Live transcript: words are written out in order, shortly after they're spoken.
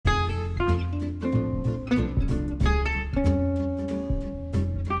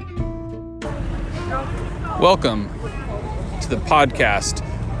Welcome to the podcast,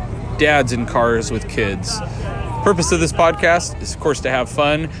 Dads in Cars with Kids. Purpose of this podcast is, of course, to have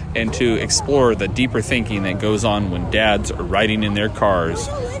fun and to explore the deeper thinking that goes on when dads are riding in their cars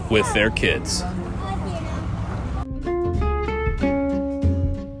with their kids.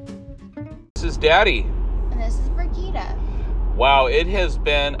 This is Daddy. And this is Brigida. Wow, it has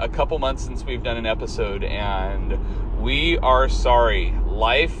been a couple months since we've done an episode, and we are sorry.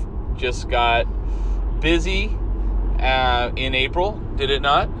 Life just got busy in April, did it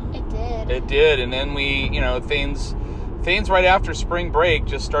not? It did. It did, and then we, things right after spring break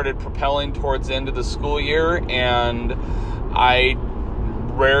just started propelling towards the end of the school year, and I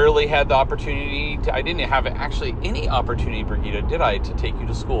rarely had the opportunity I didn't have actually any opportunity, Brigida, did I, to take you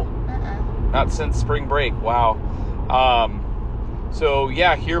to school? Not since spring break. Wow. So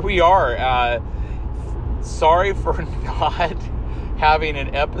yeah, here we are. Sorry for not having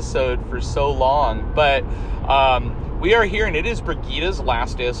an episode for so long, but we are here, and it is Brigida's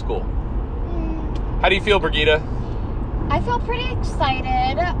last day of school. How do you feel, Brigida? I feel pretty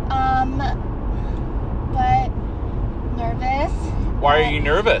excited, but nervous. Why are you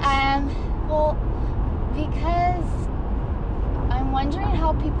nervous? Well, because I'm wondering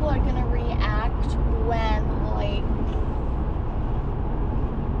how people are going to react when,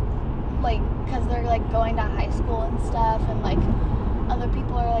 because they're, going to high school and stuff, and, other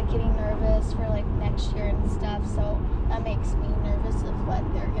people are, getting nervous for, next year and stuff, so that makes me nervous of what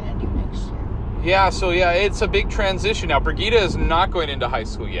they're going to do next year. Yeah, it's a big transition. Now, Brigida is not going into high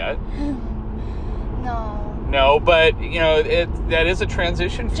school yet. No, but, that is a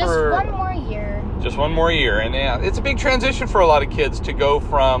transition for... Just one more year. Just one more year. And, yeah, it's a big transition for a lot of kids to go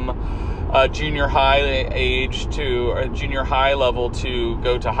from junior high age to a junior high level to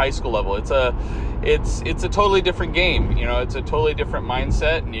go to high school level. It's a totally different game. It's a totally different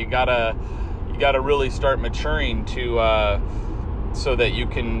mindset, and you gotta really start maturing to so that you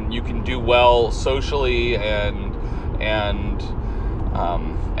can do well socially and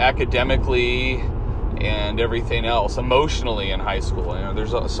academically and everything else, emotionally in high school.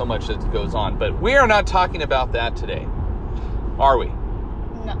 There's so much that goes on, but we are not talking about that today, are we?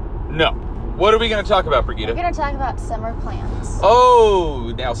 No. What are we going to talk about, Brigida? We're going to talk about summer plans.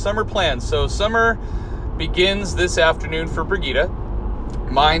 Oh, now summer plans. So summer begins this afternoon for Brigida.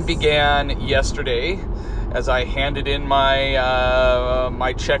 Mine began yesterday as I handed in my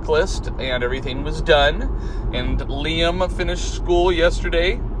my checklist and everything was done. And Liam finished school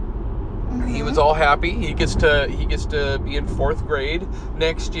yesterday. Mm-hmm. He was all happy. He gets to be in 4th grade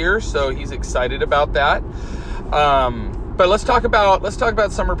next year, so he's excited about that. But let's talk about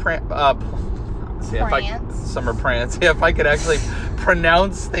summer summer plans. If I could actually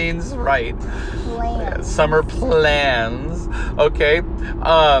pronounce things right. Summer plans. Okay.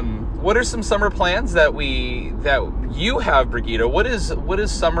 What are some summer plans that you have, Brigida? What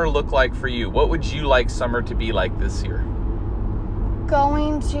does summer look like for you? What would you like summer to be like this year?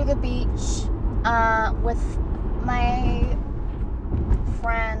 Going to the beach with my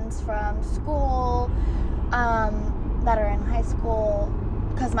friends from school that are in high school,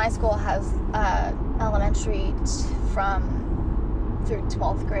 because my school has elementary through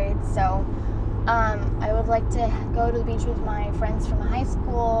 12th grade, so I would like to go to the beach with my friends from high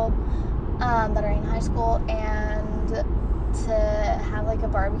school that are in high school, and to have a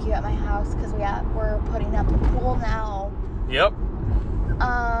barbecue at my house, because we're putting up a pool now. Yep.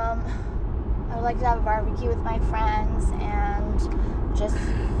 I would like to have a barbecue with my friends and just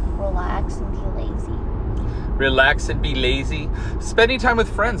relax and be lazy. Relax and be lazy. Spending time with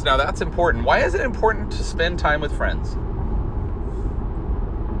friends. Now, that's important. Why is it important to spend time with friends?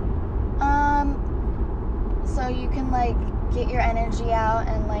 So you can, get your energy out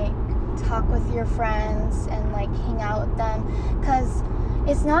and, talk with your friends and, hang out with them. Because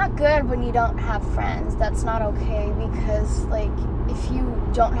it's not good when you don't have friends. That's not okay, because, if you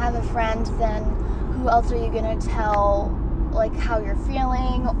don't have a friend, then who else are you going to tell, how you're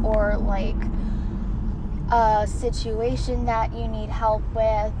feeling, or, a situation that you need help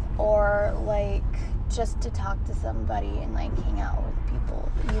with, or just to talk to somebody and hang out with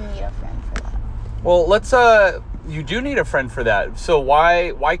people. You need a friend for that. Well, you do need a friend for that. So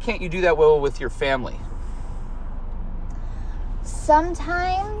why can't you do that well with your family?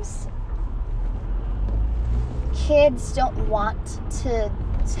 Sometimes kids don't want to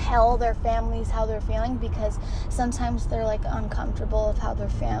tell their families how they're feeling, because sometimes they're uncomfortable of how their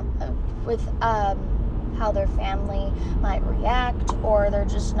how their family might react, or they're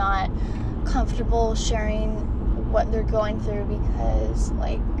just not comfortable sharing what they're going through, because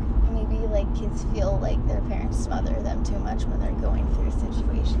maybe like kids feel like their parents smother them too much when they're going through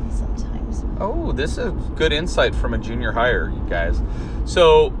situations sometimes. Oh, this is good insight from a junior higher, you guys.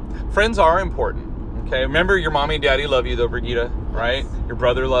 So, friends are important. Okay, remember your mommy and daddy love you though, Brigitte, right? Your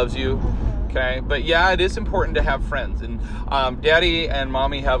brother loves you. Mm-hmm. Okay, but yeah, it is important to have friends. And daddy and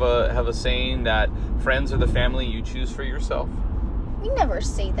mommy have a saying that friends are the family you choose for yourself. We never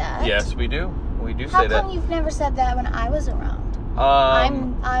say that. Yes, we do. We do How say that. come you've never said that when I was around?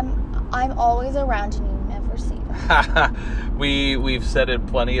 I'm always around and you never say that. We've said it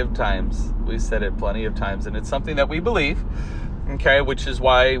plenty of times. We've said it plenty of times, and it's something that we believe. Okay, which is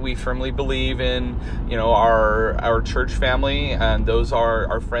why we firmly believe in, our church family, and those are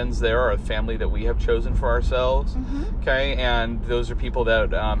our friends there, are a family that we have chosen for ourselves. Mm-hmm. Okay, and those are people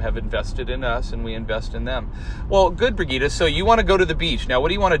that have invested in us, and we invest in them. Well, good, Brigitte. So you want to go to the beach. Now, what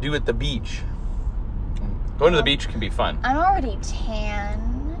do you want to do at the beach? Going to the beach can be fun. I'm already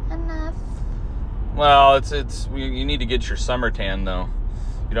tan enough. Well, you need to get your summer tan, though.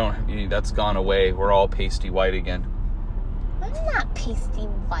 That's gone away. We're all pasty white again. I'm not pasty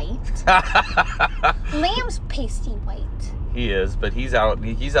white. Lamb's pasty white. He is, but he's out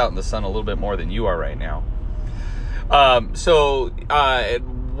in the sun a little bit more than you are right now. So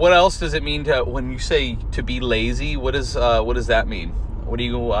what else does it mean when you say to be lazy? What does that mean? What are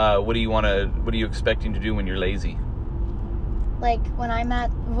you expecting to do when you're lazy? Like if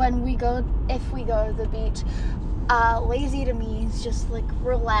we go to the beach, lazy to me is just like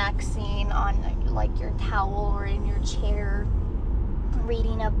relaxing on like your towel or in your chair,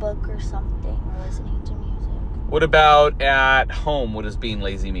 reading a book or something, or listening to music. What about at home? What does being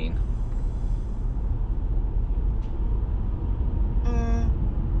lazy mean?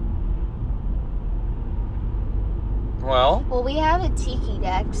 Well, we have a tiki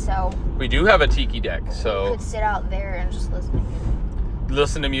deck, so we do have a tiki deck, so we could sit out there and just listen to music.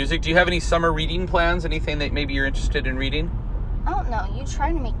 Listen to music. Do you have any summer reading plans? Anything that maybe you're interested in reading? I don't know. You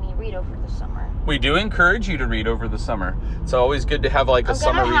try to make me read over the summer. We do encourage you to read over the summer. It's always good to have like a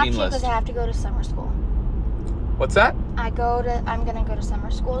summer reading list. Because I have to go to summer school. What's that? I'm gonna go to summer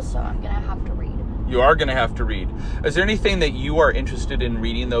school, so I'm gonna have to read. You are gonna have to read. Is there anything that you are interested in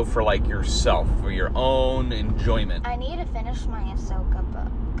reading though, for like yourself, for your own enjoyment? I need to finish my Ahsoka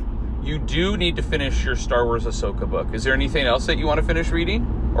book. You do need to finish your Star Wars Ahsoka book. Is there anything else that you want to finish reading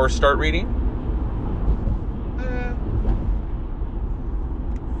or start reading?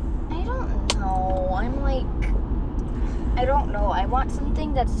 I don't know. I don't know. I want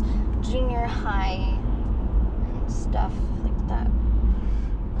something that's junior high and stuff like that.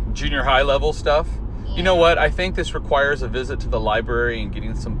 Junior high level stuff? Yeah. You know what? I think this requires a visit to the library and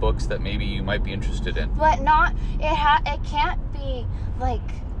getting some books that maybe you might be interested in. But it can't be like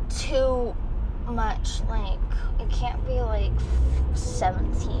too much, like it can't be like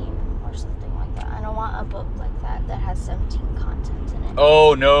 17 or something like that. I don't want a book like that has 17 content in it.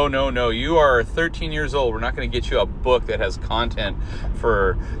 Oh, no. You are 13 years old. We're not going to get you a book that has content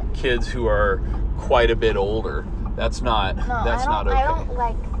for kids who are quite a bit older. That's not okay. I don't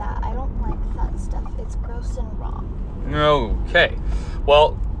like that. I don't like that stuff. It's gross and wrong. Okay.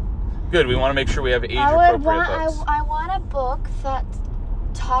 Well, good. We want to make sure we have age-appropriate books. I want a book that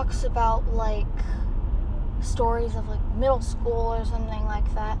talks about like stories of like middle school or something like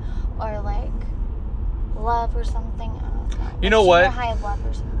that, or like love or something. I don't know. You know what? High love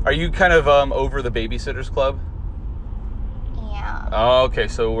or something. Are you kind of over the Babysitters Club? Yeah. Oh, okay,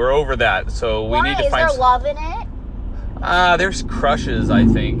 so we're over that. So we need to find. Is there love in it? There's crushes, I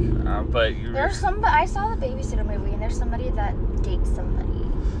think, but there's somebody. I saw the Babysitter movie, and there's somebody that dates somebody.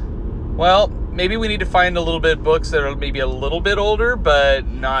 Well, maybe we need to find a little bit books that are maybe a little bit older, but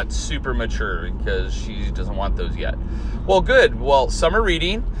not super mature, because she doesn't want those yet. Well, good. Well, summer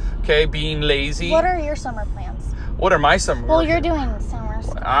reading, okay, being lazy. What are your summer plans? What are my summer? Well, you're doing summer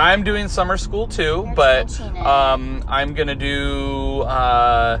school. I'm doing summer school too, but I'm gonna do.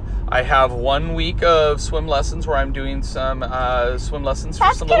 I have 1 week of swim lessons where I'm doing some swim lessons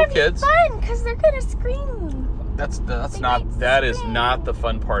for some little kids. That's gonna be fun because they're gonna scream. That is not the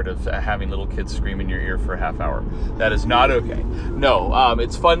fun part of having little kids scream in your ear for a half hour. That is not okay. No,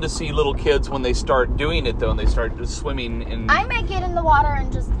 it's fun to see little kids when they start doing it though, and they start swimming. I might get in the water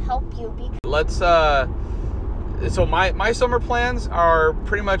and just help you. Let's. So my summer plans are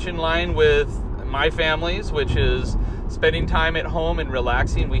pretty much in line with my family's, which is spending time at home and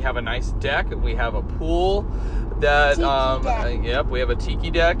relaxing. We have a nice deck. We have a pool. We have a tiki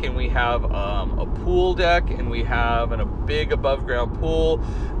deck, and we have a pool deck, and we have a big above ground pool.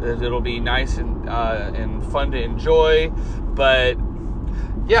 It'll be nice and fun to enjoy. But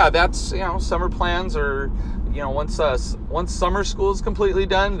yeah, that's summer plans are once summer school is completely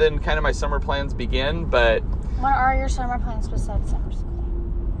done, then kind of my summer plans begin. But what are your summer plans besides summer school?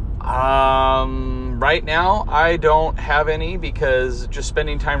 Right now I don't have any, because just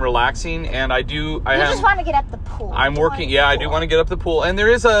spending time relaxing, and I just want to get up the pool. I'm working. Yeah, I do want to get up the pool, and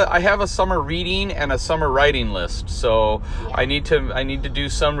I have a summer reading and a summer writing list. So yeah. I need to do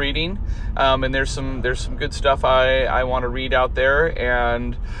some reading, and there's some good stuff I want to read out there,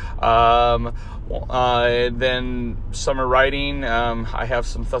 and then summer writing. I have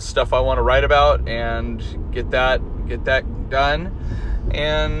some stuff I want to write about and get that done.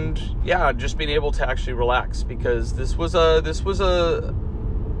 And yeah, just being able to actually relax, because this was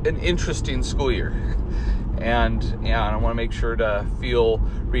an interesting school year, and yeah, I want to make sure to feel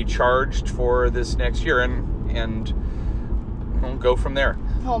recharged for this next year, and we'll go from there.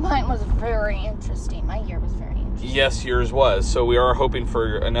 Well, mine was very interesting. My year was very interesting. Yes, yours was. So we are hoping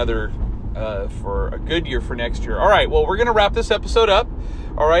for for a good year for next year. All right, well, we're gonna wrap this episode up.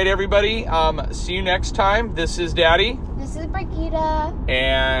 All right, everybody. See you next time. This is Daddy. This is Brigida.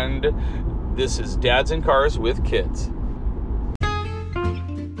 And this is Dads in Cars with Kids.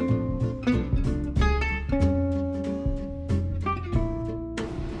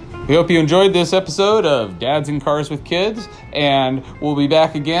 We hope you enjoyed this episode of Dads in Cars with Kids, and we'll be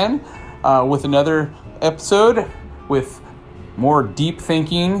back again with another episode with more deep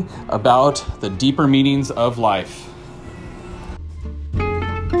thinking about the deeper meanings of life.